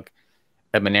taken a look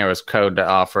at Monero's code to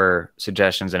offer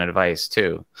suggestions and advice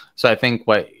too. So I think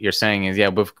what you're saying is, yeah,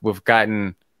 we've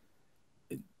gotten,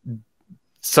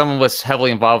 some of us heavily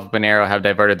involved with Monero have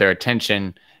diverted their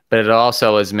attention, but it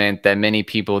also has meant that many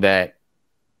people that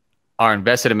are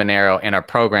invested in Monero and are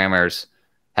programmers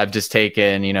have just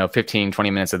taken, 15,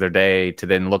 20 minutes of their day to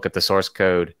then look at the source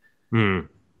code,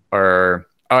 or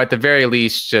at the very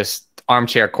least just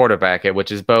armchair quarterback it,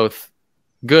 which is both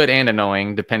good and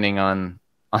annoying depending on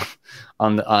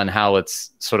how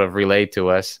it's sort of relayed to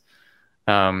us.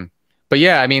 But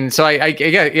yeah, I mean, so I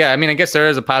guess there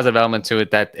is a positive element to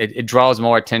it that it draws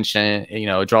more attention,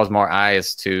 it draws more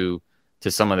eyes to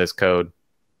some of this code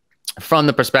from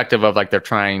the perspective of, like, they're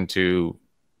trying to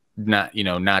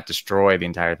not destroy the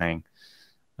entire thing.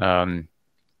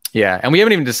 Yeah, and we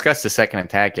haven't even discussed the second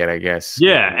attack yet, I guess.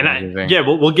 Yeah, and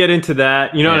we'll get into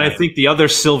that. And I think the other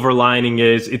silver lining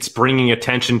is it's bringing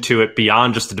attention to it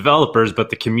beyond just the developers, but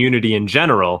the community in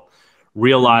general,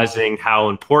 realizing how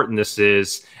important this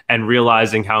is, and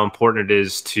realizing how important it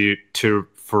is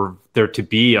for there to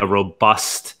be a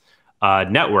robust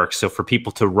network. So for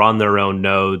people to run their own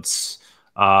nodes,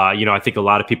 I think a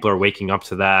lot of people are waking up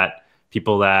to that.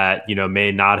 People that,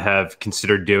 may not have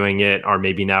considered doing it are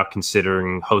maybe now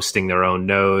considering hosting their own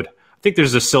node. I think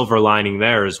there's a silver lining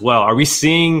there as well. Are we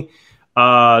seeing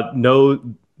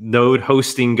node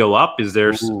hosting go up? Is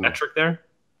there some metric there?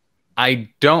 I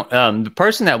don't. The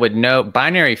person that would know,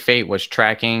 Binary Fate was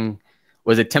attempting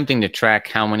to track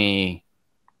how many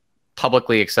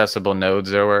publicly accessible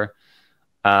nodes there were.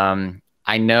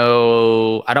 I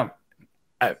know,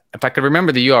 if I could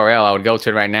remember the URL, I would go to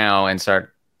it right now and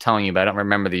start telling you, but I don't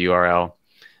remember the URL.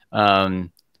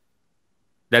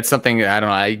 That's something I don't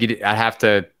know. I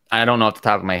don't know off the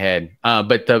top of my head.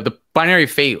 But the Binary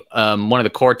Fate, one of the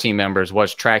core team members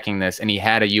was tracking this, and he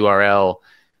had a URL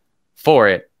for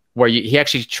it where he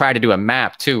actually tried to do a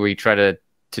map too, where he tried to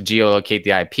geolocate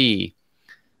the IP,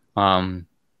 and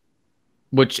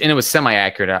it was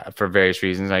semi-accurate for various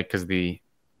reasons, like because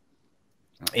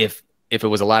if it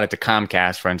was allotted to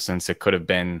Comcast, for instance, it could have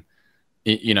been,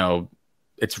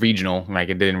 it's regional, like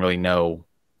it didn't really know,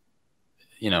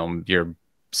 your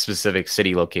specific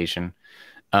city location.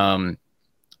 But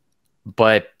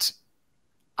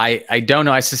I don't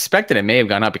know. I suspect that it may have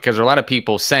gone up because there are a lot of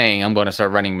people saying, I'm going to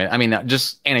start running. I mean,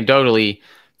 just anecdotally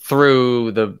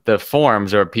through the forums,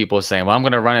 there are people saying, well, I'm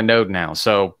going to run a node now.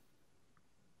 So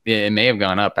it may have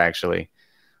gone up, actually.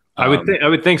 I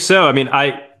would think so. I mean,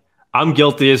 I I'm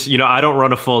guilty as, I don't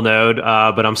run a full node,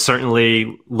 but I'm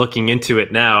certainly looking into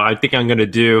it now. I think I'm going to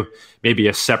do maybe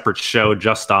a separate show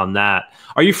just on that.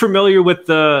 Are you familiar with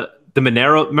the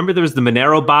Monero? Remember there was the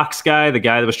Monero box guy, the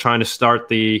guy that was trying to start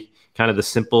the kind of the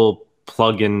simple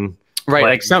plug-in. Right,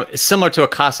 like similar to a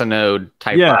Casa node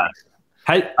type box.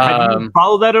 Had you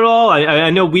followed that at all? I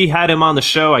know we had him on the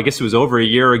show. I guess it was over a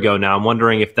year ago now. I'm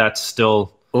wondering if that's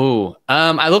still... Ooh,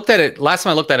 I looked at it last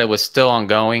time. I looked at it was still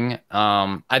ongoing.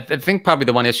 I think probably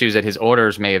the one issue is that his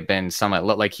orders may have been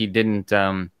somewhat like he didn't.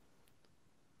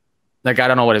 Like I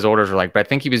don't know what his orders were like, but I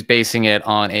think he was basing it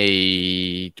on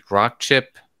a rock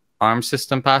chip ARM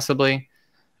system, possibly.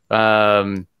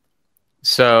 So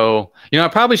I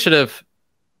probably should have.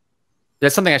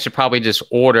 That's something I should probably just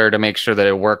order to make sure that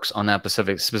it works on that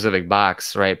specific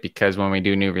box, right? Because when we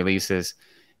do new releases,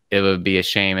 it would be a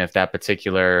shame if that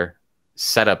particular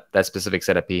setup, that specific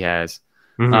setup he has.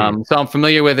 So I'm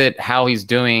familiar with it, how he's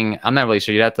doing. I'm not really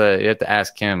sure. You have to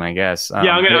ask him, I guess.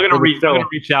 Yeah, I'm gonna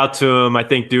reach out to him. I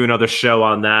think do another show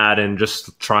on that and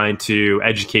just trying to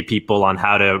educate people on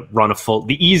how to run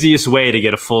the easiest way to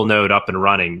get a full node up and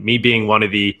running. Me being one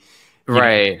of the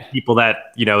people that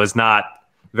is not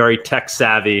very tech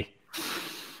savvy.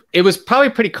 It was probably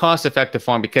pretty cost effective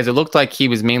for him because it looked like he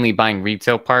was mainly buying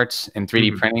retail parts and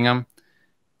 3D printing them.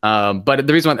 But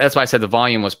the reason that's why I said the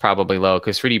volume was probably low,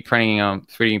 because 3D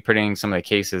printing some of the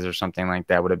cases or something like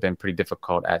that would have been pretty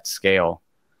difficult at scale.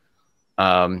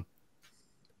 But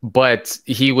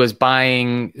he was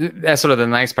buying, that's sort of the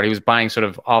nice part. He was buying sort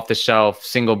of off the shelf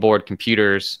single board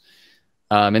computers.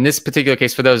 In this particular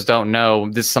case, for those who don't know,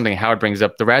 this is something Howard brings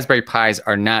up. The Raspberry Pis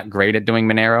are not great at doing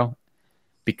Monero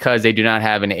because they do not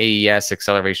have an AES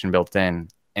acceleration built in.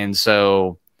 And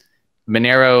so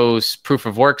Monero's proof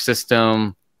of work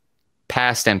system,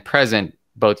 past and present,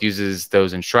 both uses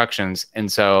those instructions. And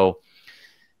so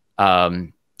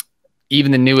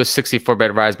even the newest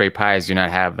 64-bit Raspberry Pis do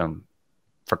not have them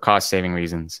for cost-saving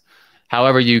reasons.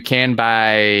 However, you can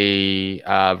buy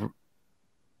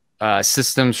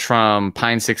systems from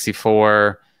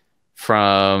Pine64,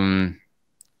 from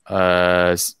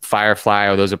Firefly,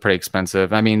 or those are pretty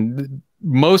expensive. I mean,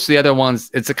 most of the other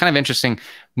ones, it's kind of interesting.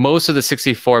 Most of the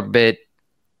 64-bit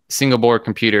single-board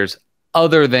computers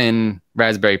other than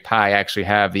Raspberry Pi actually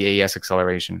have the AES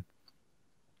acceleration.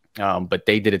 But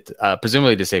they did it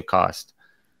presumably to save cost.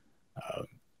 I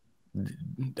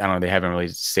don't know, they haven't really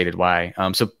stated why.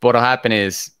 So what'll happen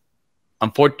is,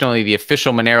 unfortunately, the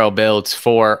official Monero builds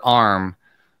for ARM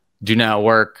do not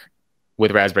work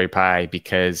with Raspberry Pi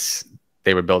because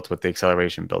they were built with the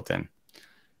acceleration built in.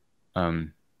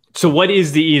 So what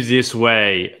is the easiest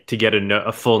way to get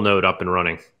a full node up and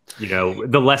running?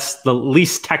 The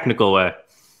least technical way.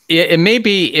 It may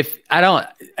be, if I don't,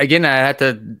 again, I had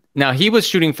to, now he was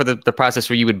shooting for the process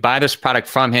where you would buy this product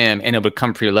from him and it would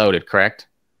come preloaded, correct?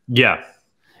 Yeah.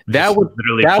 That would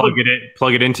literally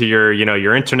plug it into your,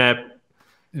 your internet.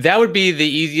 That would be the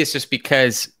easiest, just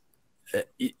because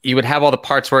you would have all the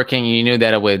parts working and you knew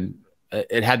that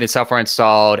it had the software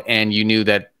installed and you knew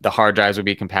that the hard drives would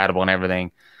be compatible and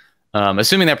everything.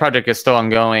 Assuming that project is still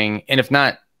ongoing. And if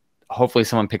not, hopefully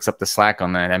someone picks up the slack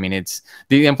on that. I mean, it's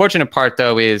the unfortunate part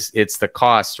though, is it's the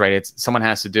cost, right? It's someone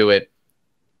has to do it.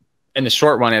 In the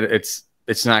short run, it's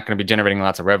not going to be generating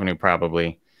lots of revenue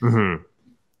probably.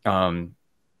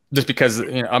 Just because,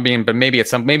 but maybe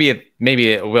it's maybe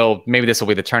it will, maybe this will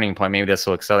be the turning point. Maybe this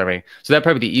will accelerate. So that'd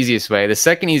probably be the easiest way. The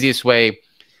second easiest way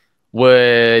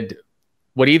would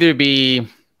either be,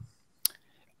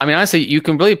 I mean, honestly, you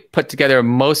can really put together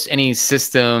most any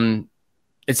system.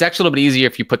 It's actually a little bit easier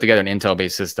if you put together an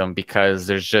Intel-based system because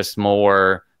there's just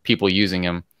more people using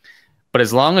them. But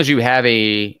as long as you have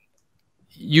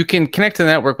you can connect to the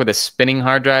network with a spinning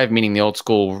hard drive, meaning the old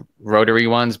school rotary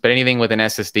ones, but anything with an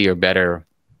SSD or better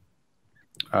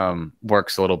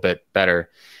works a little bit better.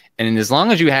 And as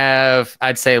long as you have,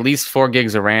 I'd say, at least 4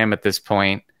 gigs of RAM at this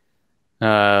point,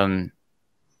 you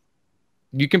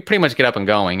can pretty much get up and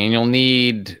going, and you'll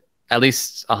need at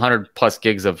least 100+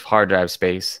 gigs of hard drive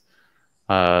space.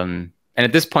 And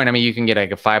at this point, I mean, you can get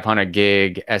like a 500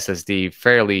 gig SSD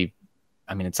fairly,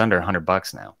 I mean, it's under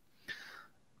 $100 now.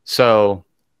 So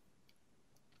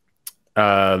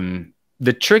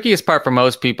the trickiest part for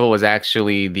most people was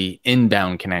actually the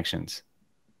inbound connections.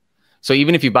 So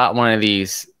even if you bought one of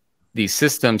these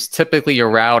systems, typically your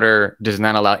router does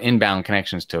not allow inbound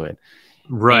connections to it.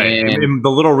 Right. And the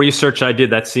little research I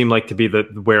did, that seemed like to be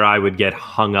where I would get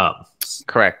hung up.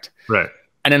 Correct. Right.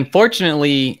 And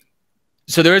unfortunately,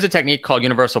 so there is a technique called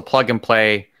universal plug and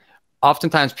play.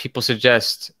 Oftentimes people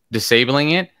suggest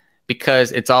disabling it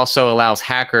because it also allows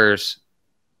hackers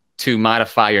to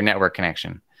modify your network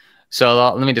connection.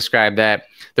 So let me describe that.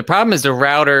 The problem is the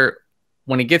router,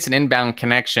 when it gets an inbound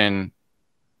connection,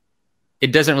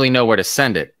 it doesn't really know where to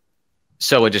send it.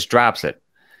 So it just drops it.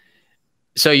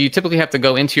 So you typically have to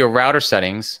go into your router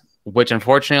settings, which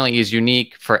unfortunately is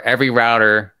unique for every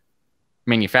router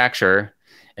manufacturer,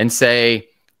 and say,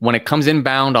 when it comes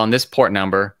inbound on this port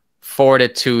number, forward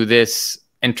it to this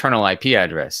internal IP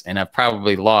address. And I've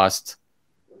probably lost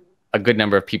a good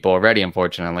number of people already,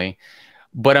 unfortunately.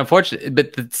 But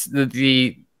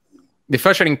the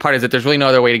frustrating part is that there's really no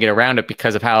other way to get around it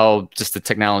because of how just the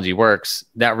technology works.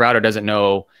 That router doesn't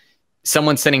know,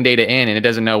 someone's sending data in and it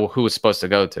doesn't know who it's supposed to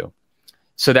go to.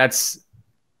 So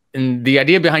and the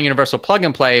idea behind universal plug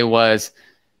and play was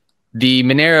the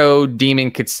Monero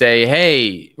daemon could say,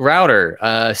 hey, router,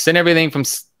 send everything from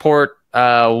port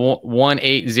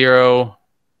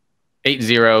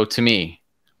 18080 to me.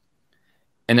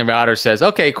 And the router says,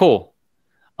 okay, cool.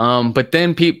 But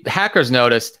then hackers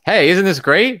noticed, hey, isn't this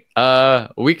great?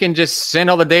 We can just send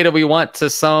all the data we want to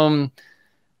some,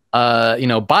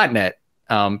 botnet.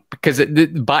 Because the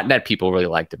botnet people really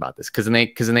liked about this, because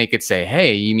then they could say,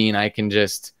 hey, you mean I can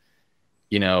just,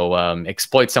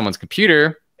 exploit someone's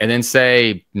computer and then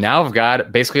say, now I've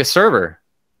got basically a server.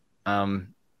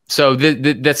 So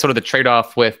that's sort of the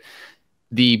trade-off with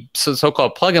the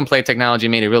so-called plug-and-play technology.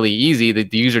 Made it really easy. The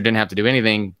user didn't have to do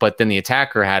anything, but then the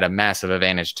attacker had a massive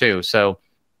advantage too. So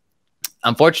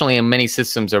unfortunately, in many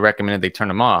systems, are recommended they turn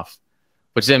them off,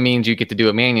 which then means you get to do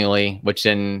it manually, which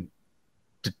then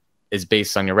is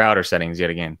based on your router settings yet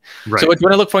again. Right. So what you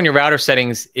want to look for in your router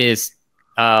settings is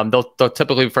they'll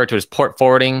typically refer to as port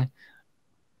forwarding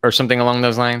or something along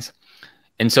those lines.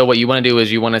 And so what you want to do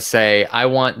is you want to say, I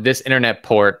want this internet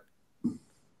port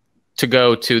to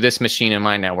go to this machine in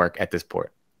my network at this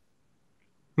port.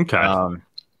 Okay.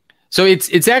 So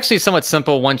it's actually somewhat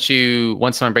simple once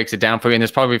someone breaks it down for you, and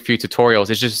there's probably a few tutorials.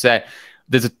 It's just that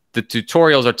the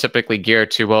tutorials are typically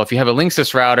geared to, well, if you have a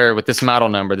Linksys router with this model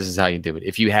number, this is how you do it.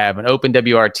 If you have an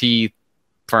OpenWRT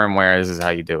firmware, this is how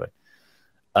you do it.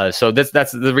 So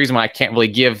that's the reason why I can't really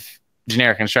give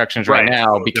generic instructions right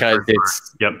now, because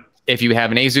if you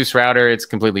have an ASUS router, it's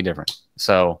completely different.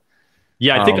 So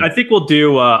yeah, I think we'll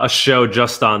do a show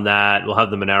just on that. We'll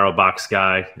have the Monero box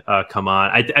guy come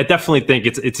on. I definitely think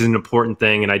it's an important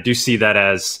thing, and I do see that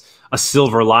as a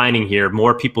silver lining here.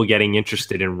 More people getting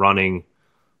interested in running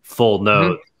full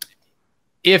nodes.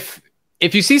 If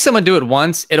you see someone do it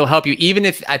once, it'll help you. Even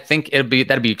if I think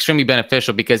that'd be extremely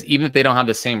beneficial, because even if they don't have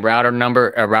the same router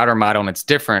number, a router model, and it's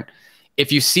different, if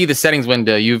you see the settings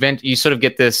window, you sort of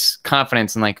get this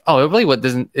confidence and like, oh, it really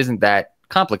isn't that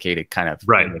complicated, kind of.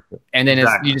 Right. And then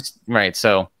you just right.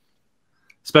 So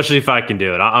especially if I can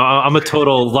do it, I'm a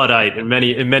total Luddite in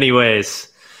many ways.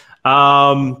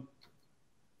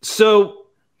 So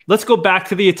let's go back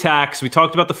to the attacks. We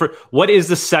talked about the first. What is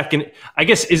the second? I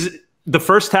guess the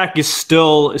first attack is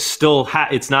still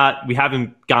it's not. We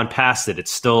haven't gone past it.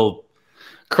 It's still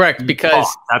correct, because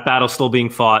that battle's still being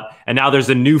fought, and now there's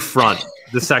a new front.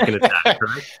 The second attack,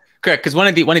 right? Correct, because one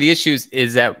of the issues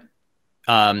is that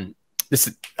a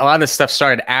lot of this stuff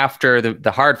started after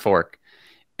the hard fork,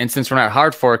 and since we're not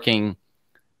hard forking,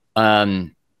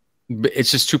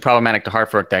 it's just too problematic to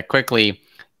hard fork that quickly.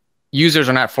 Users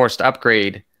are not forced to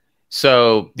upgrade.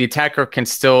 So the attacker can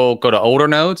still go to older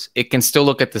nodes. It can still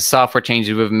look at the software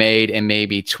changes we've made and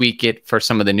maybe tweak it for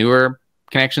some of the newer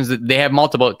connections. That they have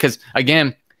multiple, because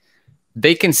again,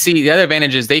 they can see, the other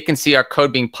advantage is they can see our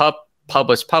code being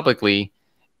published publicly.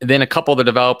 Then a couple of the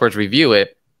developers review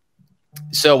it.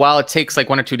 So while it takes like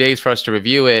 1 or 2 days for us to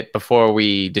review it before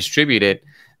we distribute it,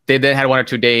 they then had 1 or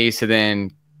 2 days to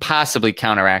then possibly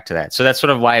counteract to that. So that's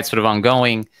sort of why it's sort of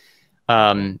ongoing.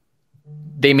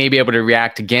 They may be able to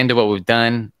react again to what we've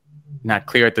done. Not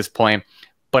clear at this point.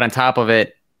 But on top of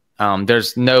it,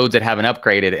 there's nodes that haven't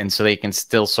upgraded, and so they can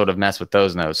still sort of mess with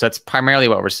those nodes. So that's primarily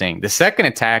what we're seeing. The second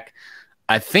attack,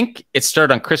 I think it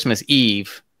started on Christmas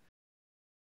Eve.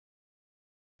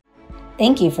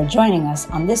 Thank you for joining us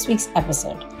on this week's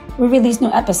episode. We release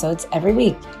new episodes every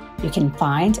week. You can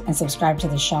find and subscribe to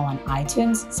the show on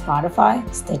iTunes, Spotify,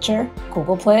 Stitcher,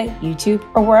 Google Play, YouTube,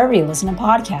 or wherever you listen to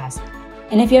podcasts.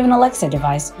 And if you have an Alexa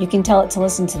device, you can tell it to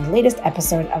listen to the latest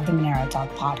episode of the Monero Talk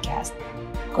podcast.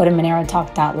 Go to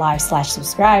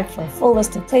monerotalk.live/subscribe for a full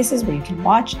list of places where you can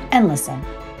watch and listen.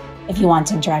 If you want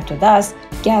to interact with us,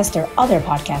 guests, or other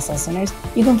podcast listeners,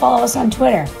 you can follow us on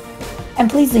Twitter. And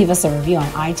please leave us a review on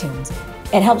iTunes.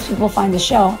 It helps people find the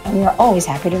show, and we are always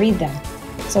happy to read them.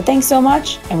 So thanks so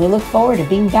much, and we look forward to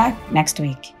being back next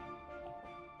week.